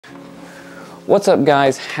What's up,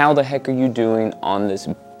 guys? How the heck are you doing on this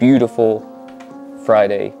beautiful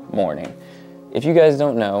Friday morning? If you guys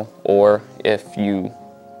don't know, or if you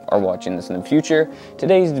are watching this in the future,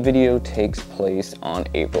 today's video takes place on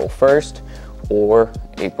April 1st or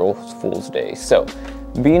April Fool's Day. So,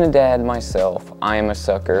 being a dad myself, I am a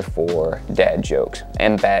sucker for dad jokes,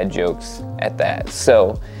 and bad jokes at that.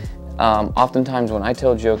 So, oftentimes when I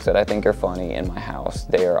tell jokes that I think are funny in my house,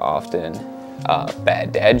 they are often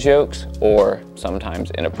bad dad jokes or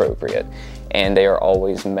sometimes inappropriate, and they are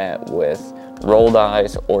always met with rolled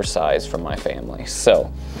eyes or sighs from my family.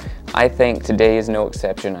 So I think today is no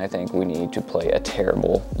exception. I think we need to play a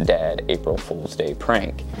terrible dad April Fool's Day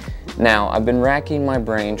prank. Now, I've been racking my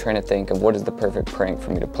brain trying to think of what is the perfect prank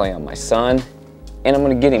for me to play on my son, and I'm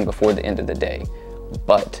going to get him before the end of the day.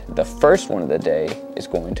 But the first one of the day is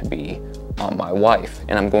going to be on my wife,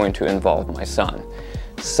 and I'm going to involve my son.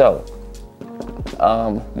 So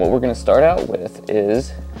what we're going to start out with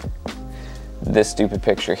is this stupid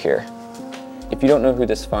picture here. If you don't know who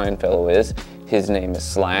this fine fellow is, his name is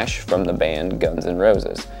Slash from the band Guns N'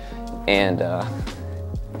 Roses. And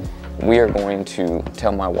we are going to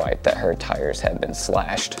tell my wife that her tires have been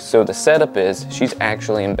slashed. So the setup is, she's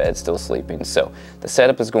actually in bed still sleeping. So the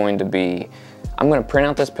setup is going to be, I'm going to print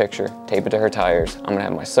out this picture, tape it to her tires. I'm going to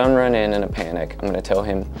have my son run in a panic. I'm going to tell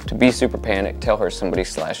him to be super panicked, tell her somebody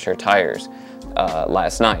slashed her tires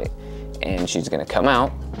last night. And she's going to come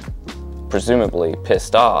out, presumably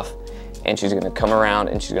pissed off, and she's going to come around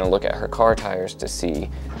and she's going to look at her car tires to see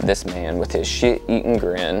this man with his shit-eating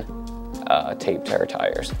grin taped to her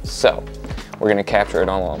tires. So we're going to capture it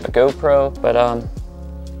all on the GoPro, but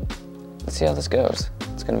let's see how this goes.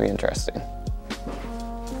 It's going to be interesting.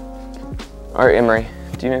 All right, Emery,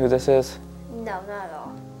 do you know who this is? No, not at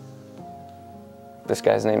all. This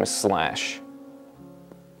guy's name is Slash.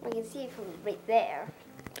 I can see it from right there.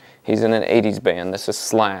 He's in an 80s band. This is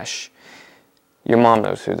Slash. Your mom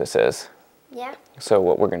knows who this is. Yeah. So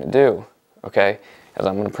what we're going to do, okay, is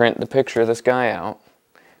I'm going to print the picture of this guy out.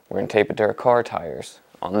 We're going to tape it to our car tires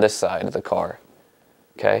on this side of the car.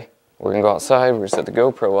 Okay? We're going to go outside. We're going to set the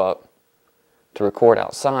GoPro up to record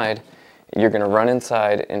outside. You're going to run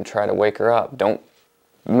inside and try to wake her up. Don't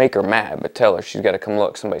make her mad, but tell her she's got to come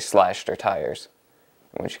look. Somebody slashed her tires.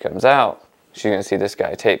 And when she comes out, she's going to see this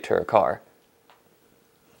guy taped to her car.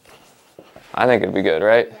 I think it'd be good,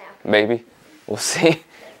 right? Yeah. Maybe. We'll see.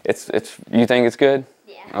 You think it's good?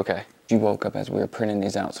 Yeah. Okay. She woke up as we were printing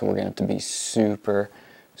these out, so we're going to have to be super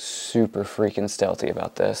freaking stealthy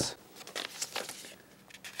about this.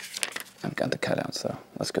 I've got the cutouts though.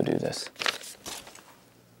 Let's go do this.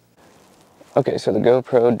 Okay, so the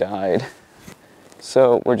GoPro died.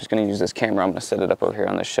 So we're just going to use this camera. I'm going to set it up over here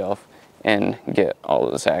on the shelf and get all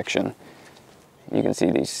of this action. You can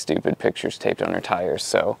see these stupid pictures taped on her tires.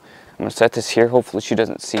 So I'm going to set this here. Hopefully she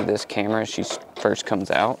doesn't see this camera as she first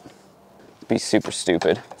comes out. Be super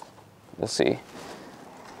stupid. We'll see.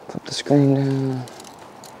 Put the screen down.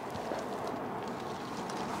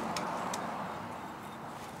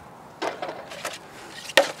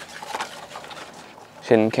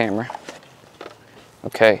 Hidden camera.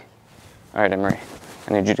 Okay. All right, Emery.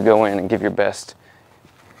 I need you to go in and give your best.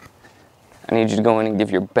 I need you to go in and give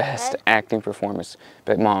your best acting performance.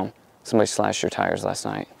 But Mom, somebody slashed your tires last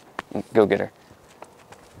night. Go get her.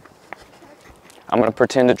 I'm gonna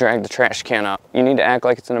pretend to drag the trash can up. You need to act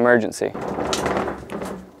like it's an emergency.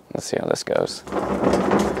 Let's see how this goes.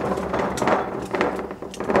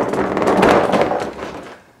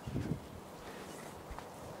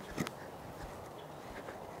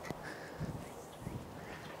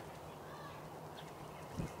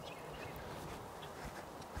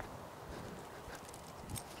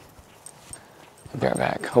 I'll be right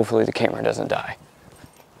back. Hopefully the camera doesn't die.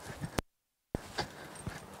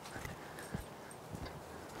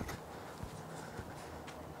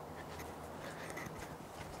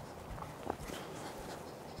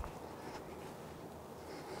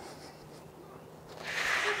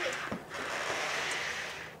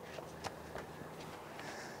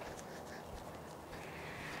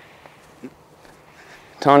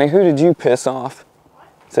 Tony, who did you piss off?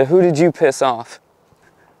 So who did you piss off?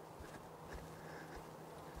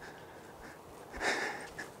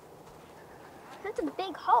 That's a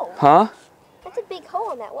big hole. Huh? That's a big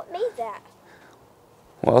hole in that. What made that?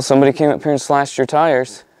 Well, somebody came up here and slashed your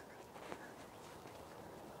tires.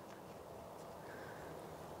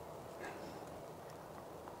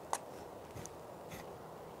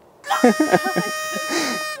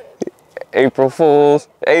 April Fools.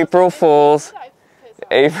 April Fools.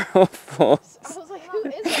 April Fools. I was like, who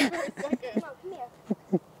is that for a second?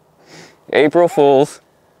 April Fools.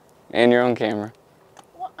 And you're on camera.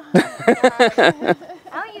 What? I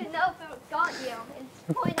don't even know if it got you.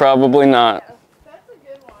 It's pointing Probably not. That's a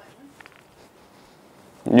good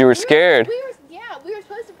one. You were scared. We were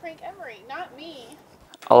supposed to prank Emery, not me.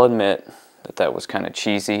 I'll admit that that was kind of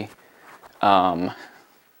cheesy, but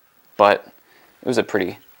it was a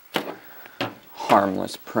pretty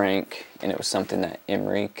harmless prank, and it was something that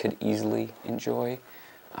Emery could easily enjoy.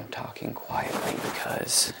 I'm talking quietly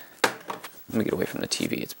because, let me get away from the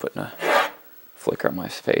TV, it's putting a flicker on my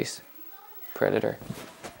face. Predator.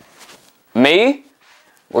 Me?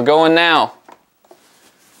 We're going now.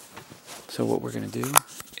 So what we're gonna do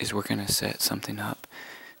is we're gonna set something up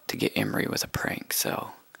to get Emery with a prank.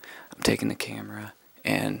 So I'm taking the camera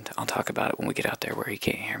and I'll talk about it when we get out there where he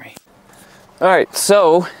can't hear me. Alright,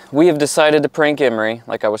 so we have decided to prank Emery,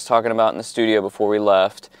 like I was talking about in the studio before we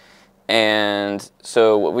left. And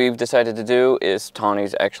so what we've decided to do is,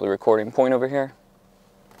 Tawny's actually recording. Point over here.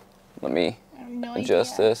 Let me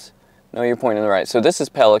adjust this. No, you're pointing right. So this is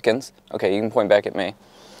Pelicans. Okay, you can point back at me.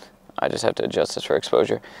 I just have to adjust this for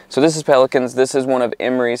exposure. So this is Pelicans. This is one of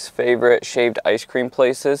Emery's favorite shaved ice cream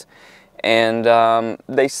places. And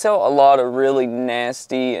they sell a lot of really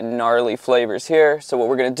nasty and gnarly flavors here. So what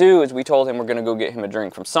we're going to do is we told him we're going to go get him a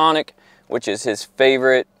drink from Sonic, which is his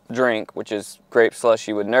favorite drink, which is grape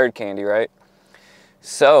slushy with nerd candy, right?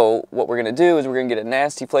 So what we're going to do is we're going to get a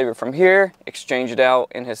nasty flavor from here, exchange it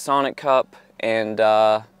out in his Sonic cup, and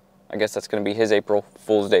I guess that's going to be his April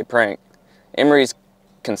Fool's Day prank. Emery's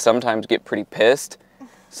can sometimes get pretty pissed,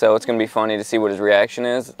 so it's going to be funny to see what his reaction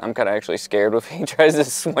is. I'm kind of actually scared if he tries to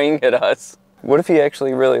swing at us. What if he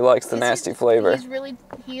actually really likes the nasty flavor?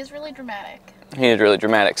 He is really dramatic. He is really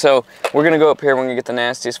dramatic. So we're going to go up here, we're going to get the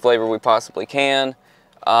nastiest flavor we possibly can,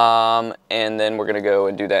 and then we're going to go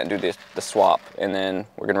and do that and do the swap, and then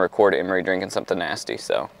we're going to record Emery drinking something nasty.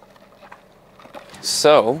 So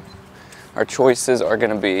our choices are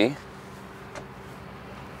going to be,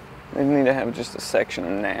 we need to have just a section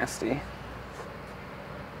of nasty.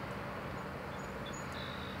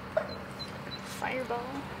 Fireball,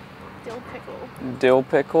 dill pickle. Dill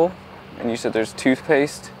pickle, and you said there's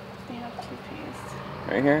toothpaste. Yeah, toothpaste.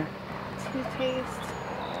 Right here. Toothpaste.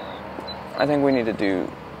 I think we need to do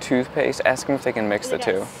toothpaste. Ask them if they can mix the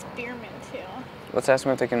two. Spearmint too. Let's ask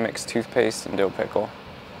them if they can mix toothpaste and dill pickle.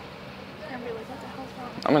 I'm really what the hell's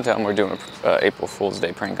wrong? I'm gonna tell them we're doing an April Fool's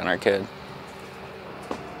Day prank on our kid.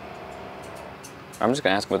 I'm just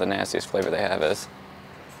gonna ask them what the nastiest flavor they have is.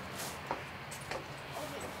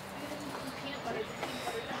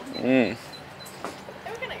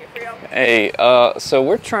 Hey, so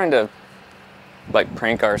we're trying to like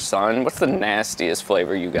prank our son. What's the nastiest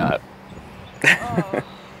flavor you got?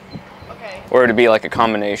 Okay. Or to be like a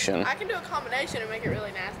combination. I can do a combination and make it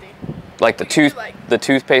really nasty. Like the the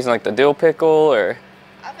toothpaste and like the dill pickle, or?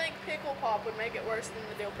 I think pickle pop would make it worse than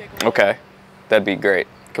the dill pickle. Okay, that'd be great.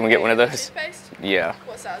 Can we get one of those? Toothpaste? Yeah.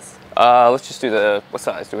 What size? Let's just do the, what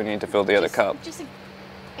size do we need to fill the other cup? Just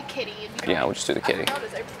a kitty. Yeah, we'll just do the kitty. I forgot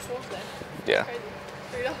it's April Fool's Day. Yeah.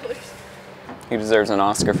 $3. He deserves an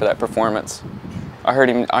Oscar for that performance. I heard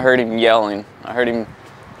him yelling. I heard him.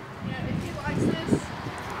 Yeah, if he likes this,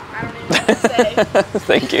 I don't even know what to say.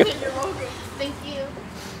 Thank you. You're welcome. Thank you.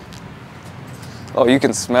 Oh, you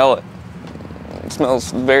can smell it. It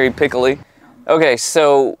smells very pickly. Okay,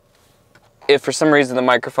 so if for some reason the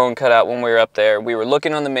microphone cut out when we were up there, we were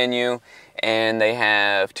looking on the menu and they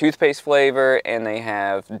have toothpaste flavor and they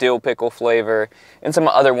have dill pickle flavor and some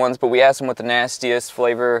other ones, but we asked them what the nastiest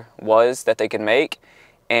flavor was that they could make,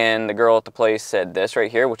 and the girl at the place said this right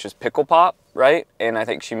here, which is pickle pop, right? And I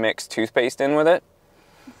think she mixed toothpaste in with it.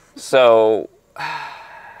 So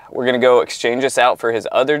we're gonna go exchange this out for his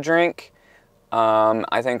other drink.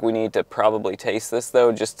 I think we need to probably taste this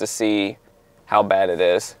though, just to see how bad it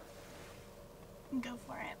is. Go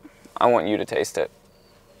for it. I want you to taste it.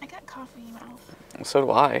 I got coffee in my mouth. So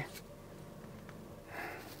do I.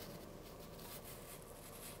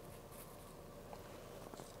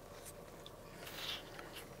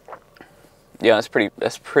 Yeah, that's pretty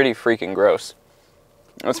freaking gross.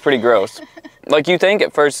 That's pretty gross. Like, you think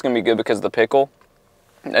at first it's gonna be good because of the pickle.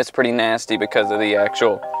 That's pretty nasty because of the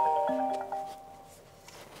actual.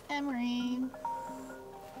 Emery.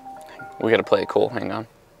 We gotta play it cool. Hang on.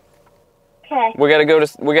 Okay. We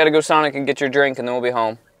gotta go Sonic and get your drink, and then we'll be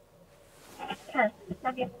home. Okay.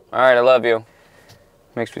 Love you. All right, I love you.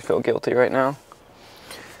 Makes me feel guilty right now.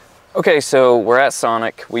 Okay, so we're at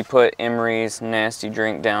Sonic. We put Emery's nasty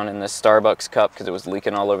drink down in the Starbucks cup because it was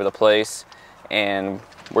leaking all over the place. And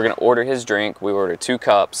we're gonna order his drink. We ordered 2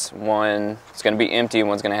 cups. One is gonna be empty and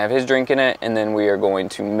one's gonna have his drink in it. And then we are going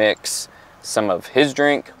to mix some of his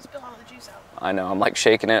drink. Spill all the juice out. I know, I'm like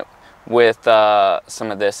shaking it with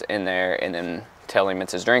some of this in there, and then tell him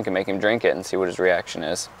it's his drink and make him drink it and see what his reaction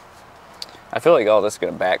is. I feel like all this is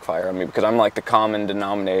gonna backfire on me because I'm like the common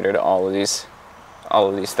denominator to all of these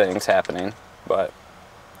things happening. But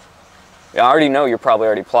yeah, I already know you're probably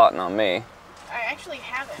already plotting on me. I actually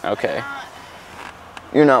haven't. Okay.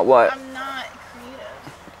 You're not what? I'm not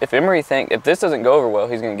creative. If this doesn't go over well,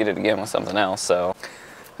 he's gonna get it again with something else. So,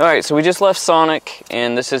 all right. So we just left Sonic,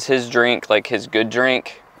 and this is his drink, like his good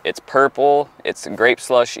drink. It's purple. It's grape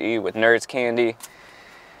slushy with Nerds candy,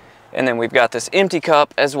 and then we've got this empty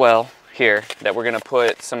cup as well here that we're gonna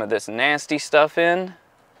put some of this nasty stuff in,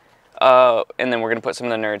 and then we're gonna put some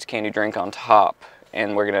of the Nerds candy drink on top,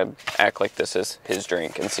 and we're gonna act like this is his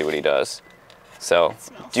drink and see what he does. So,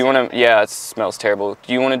 do you want to? Yeah, it smells terrible.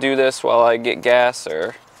 Do you want to do this while I get gas,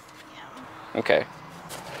 or? Yeah. Okay.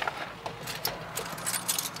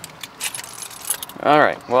 All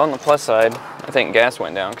right. Well, on the plus side, I think gas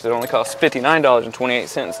went down because it only costs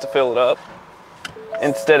 $59.28 to fill it up,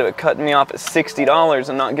 instead of it cutting me off at $60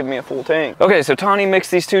 and not giving me a full tank. Okay, so Tawny mixed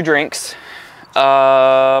these two drinks.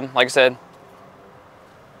 Like I said,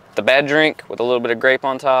 the bad drink with a little bit of grape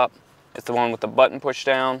on top. It's the one with the button push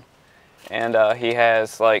down. And he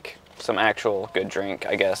has like some actual good drink,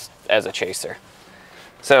 I guess, as a chaser.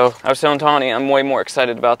 So I was telling Tawny I'm way more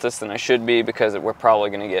excited about this than I should be because we're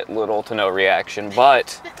probably going to get little to no reaction.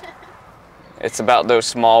 But it's about those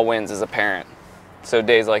small wins as a parent. So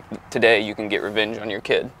days like today, you can get revenge on your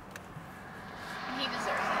kid. He deserves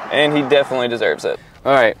it. And he definitely deserves it.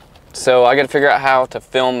 All right, so I got to figure out how to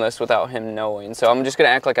film this without him knowing. So I'm just going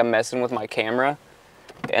to act like I'm messing with my camera.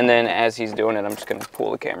 And then as he's doing it, I'm just gonna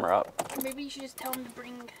pull the camera up. Maybe you should just tell him to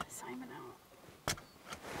bring Simon out.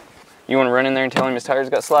 You wanna run in there and tell him his tires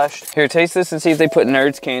got slashed? Here, taste this and see if they put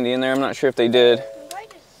Nerds candy in there. I'm not sure if they did. Why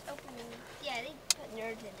just opening? Yeah, they put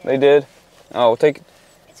Nerds in there. They did? Oh, take it.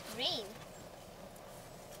 It's green.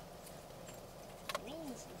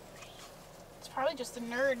 Green's green. It's probably just the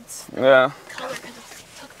Nerds Yeah. color because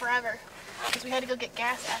it took forever. Because we had to go get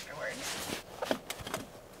gas afterwards.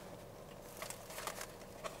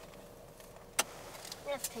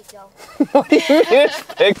 That's pickle. What do you mean it's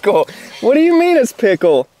pickle? What do you mean it's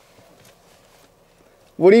pickle?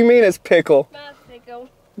 What do you mean it's pickle? Not pickle.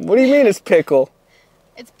 What do you mean it's pickle?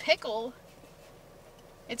 It's pickle.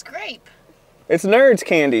 It's grape. It's Nerds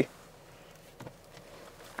candy.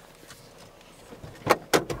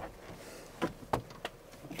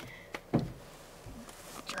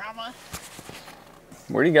 Drama.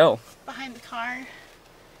 Where'd he go? Behind the car.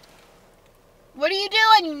 What are you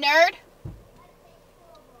doing, you nerd?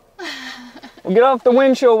 Well, get off the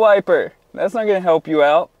windshield wiper. That's not gonna help you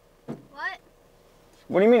out. What?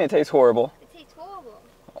 What do you mean it tastes horrible? It tastes horrible.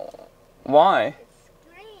 Why? It's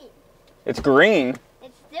green. It's green.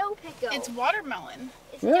 It's dill pickle. It's watermelon.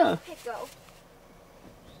 It's Yeah. dill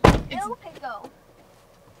pickle. Dill pickle.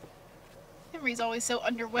 Henry's always so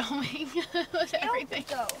underwhelming with Dill everything.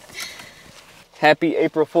 pickle. Happy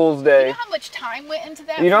April Fool's You Day. know how much time went into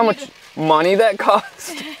that? You know how for much you money that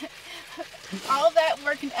cost? all that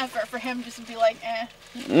work and effort for him just to be like,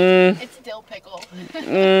 it's dill pickle.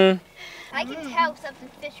 Mm. I could tell something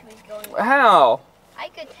fishy was going on. How? I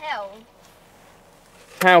could tell.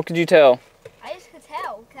 How could you tell? I just could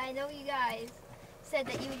tell. Because I know you guys said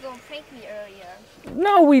that you were going to prank me earlier.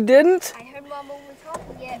 No, we didn't. I heard Mama was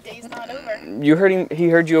talking yet. Day's not over. You heard him. He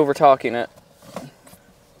heard you over talking it.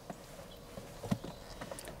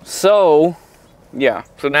 So, yeah.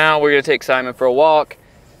 So now we're gonna take Simon for a walk,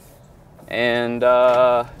 and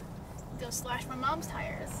Go slash my mom's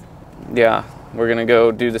tires. yeah, we're gonna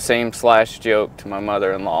go do the same slash joke to my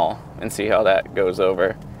mother-in-law and see how that goes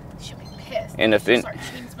over. She'll be pissed. And if She'll it- start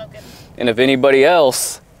chain smoking. And if anybody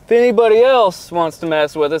else wants to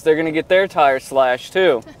mess with us, they're gonna get their tires slashed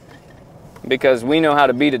too, because we know how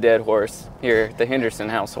to beat a dead horse here at the Henderson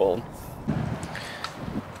household.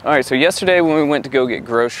 All right, so yesterday when we went to go get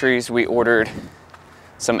groceries, we ordered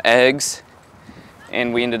some eggs,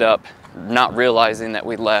 and we ended up not realizing that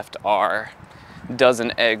we left our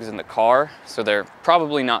dozen eggs in the car, so they're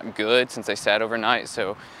probably not good since they sat overnight.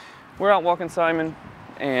 So we're out walking Simon,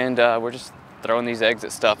 and we're just throwing these eggs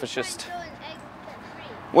at stuff. It's just, Throwing eggs at that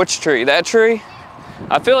tree. which tree? That tree?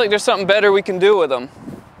 I feel like there's something better we can do with them.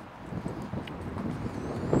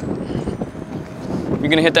 You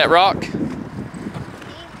gonna hit that rock? You can't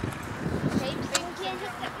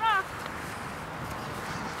hit that rock.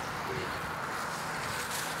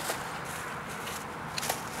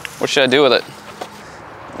 What should I do with it?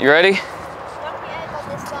 You ready? Drop the egg on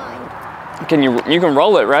this line. You can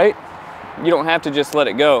roll it, right? You don't have to just let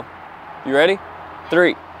it go. You ready?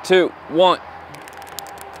 3, 2, 1.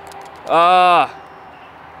 Ah.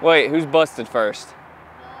 Wait, who's busted first?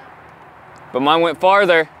 But mine went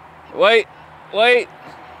farther. Wait, wait.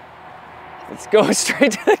 It's going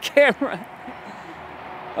straight to the camera.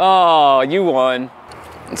 Oh, you won.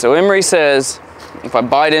 And so Emery says, if I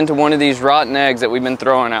bite into one of these rotten eggs that we've been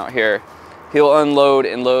throwing out here, he'll unload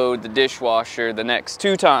and load the dishwasher the next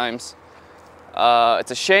 2 times.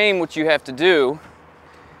 It's a shame what you have to do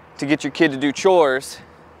to get your kid to do chores.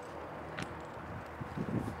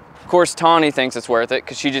 Of course, Tawny thinks it's worth it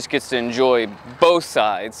because she just gets to enjoy both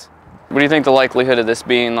sides. What do you think the likelihood of this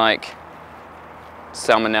being like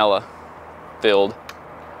salmonella filled?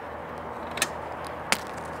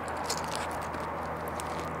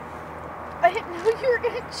 I didn't know you were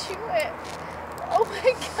gonna chew it. Oh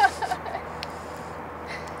my god.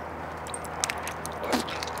 It's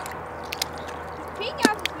peeing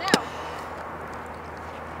out his mouth.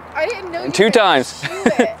 I didn't know you 2 were times. gonna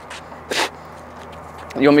chew it.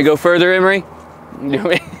 You want me to go further, Emery? You want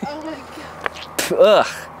me? Oh my god.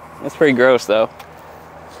 Ugh, that's pretty gross though.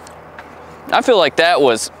 I feel like that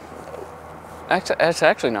was, that's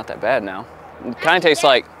actually not that bad now. It kind of tastes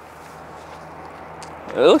like,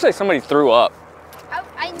 it looks like somebody threw up.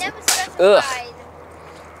 I never specified. Ugh.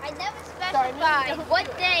 I never specified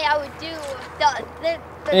what day I would do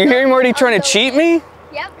the You hear him already trying to cheat me?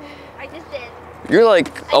 Yep, I just did. You're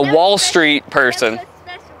like a Wall Street person. I never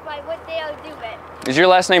specified what day I would do it. Is your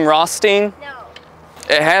last name Rothstein? No.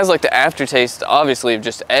 It has like the aftertaste, obviously, of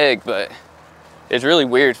just egg, but it's really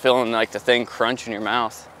weird feeling like the thing crunch in your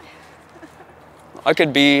mouth. I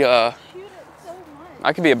could be a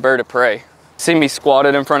bird of prey. See me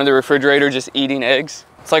squatted in front of the refrigerator just eating eggs?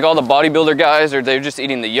 It's like all the bodybuilder guys, or they're just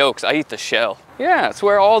eating the yolks. I eat the shell. Yeah, it's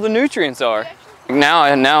where all the nutrients are.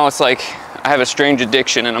 Now it's like I have a strange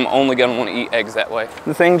addiction and I'm only gonna want to eat eggs that way.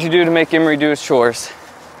 The things you do to make Emery do his chores.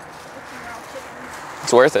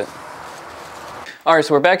 It's worth it. All right,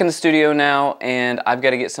 so we're back in the studio now and I've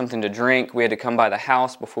got to get something to drink. We had to come by the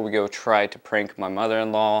house before we go try to prank my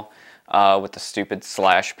mother-in-law with the stupid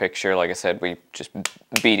slash picture. Like I said, we just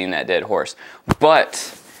beating that dead horse.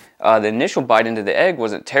 But the initial bite into the egg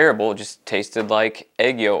wasn't terrible. It just tasted like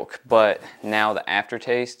egg yolk. But now the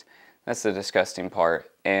aftertaste, that's the disgusting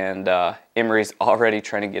part. And Emery's already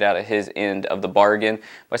trying to get out of his end of the bargain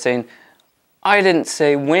by saying, I didn't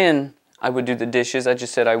say when I would do the dishes, I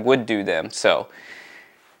just said I would do them. So,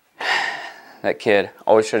 that kid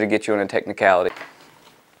always try to get you on a technicality.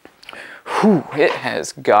 Whew, it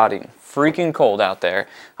has gotten freaking cold out there.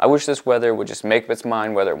 I wish this weather would just make up its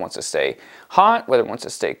mind whether it wants to stay hot, whether it wants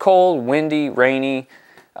to stay cold, windy, rainy,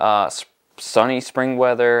 sunny spring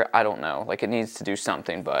weather. I don't know. Like, it needs to do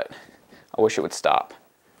something, but I wish it would stop.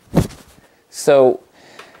 So,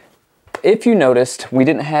 if you noticed, we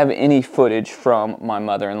didn't have any footage from my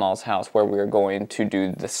mother-in-law's house where we were going to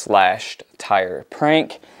do the slashed tire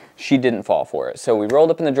prank. She didn't fall for it. So we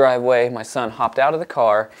rolled up in the driveway, my son hopped out of the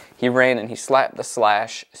car, he ran and he slapped the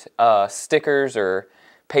slash stickers or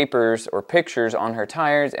papers or pictures on her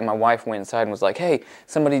tires, and my wife went inside and was like, hey,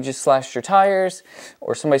 somebody just slashed your tires,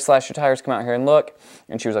 or somebody slashed your tires, come out here and look.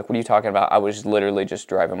 And she was like, what are you talking about? I was literally just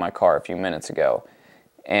driving my car a few minutes ago.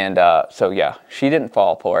 And so yeah, she didn't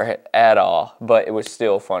fall for it at all, but it was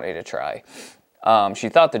still funny to try. She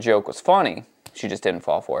thought the joke was funny, she just didn't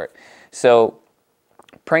fall for it. So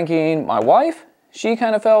pranking my wife, she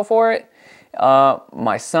kind of fell for it.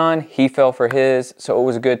 My son, he fell for his, so it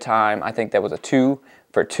was a good time. I think that was a 2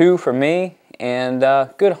 for 2 for me, and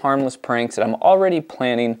good harmless pranks, and I'm already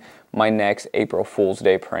planning my next April Fool's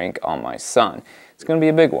Day prank on my son. It's going to be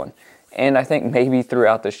a big one. And I think maybe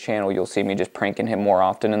throughout this channel you'll see me just pranking him more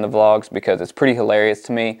often in the vlogs because it's pretty hilarious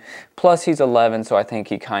to me. Plus he's 11, so I think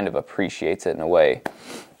he kind of appreciates it in a way.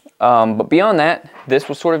 But beyond that, this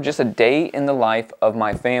was sort of just a day in the life of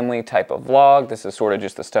my family type of vlog. This is sort of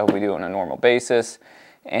just the stuff we do on a normal basis.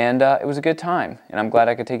 And it was a good time. And I'm glad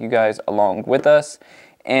I could take you guys along with us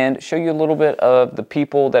and show you a little bit of the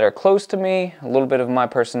people that are close to me, a little bit of my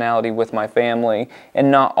personality with my family,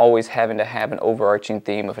 and not always having to have an overarching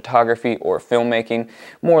theme of photography or filmmaking,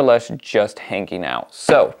 more or less just hanging out.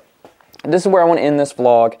 So, this is where I want to end this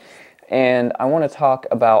vlog, and I want to talk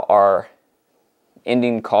about our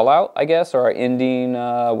ending call out, I guess, or our ending,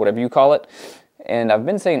 whatever you call it. And I've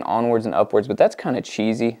been saying onwards and upwards, but that's kind of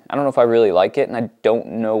cheesy. I don't know if I really like it, and I don't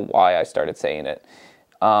know why I started saying it.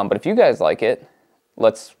 But if you guys like it,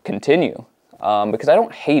 let's continue, because I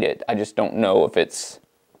don't hate it. I just don't know if it's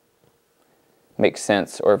makes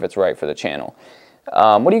sense or if it's right for the channel.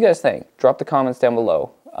 What do you guys think? Drop the comments down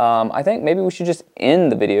below. I think maybe we should just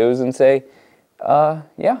end the videos and say,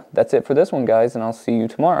 yeah, that's it for this one, guys, and I'll see you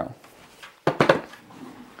tomorrow.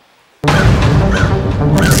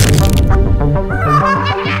 Ha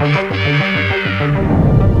ha ha!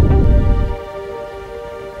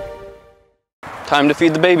 Time to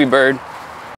feed the baby bird.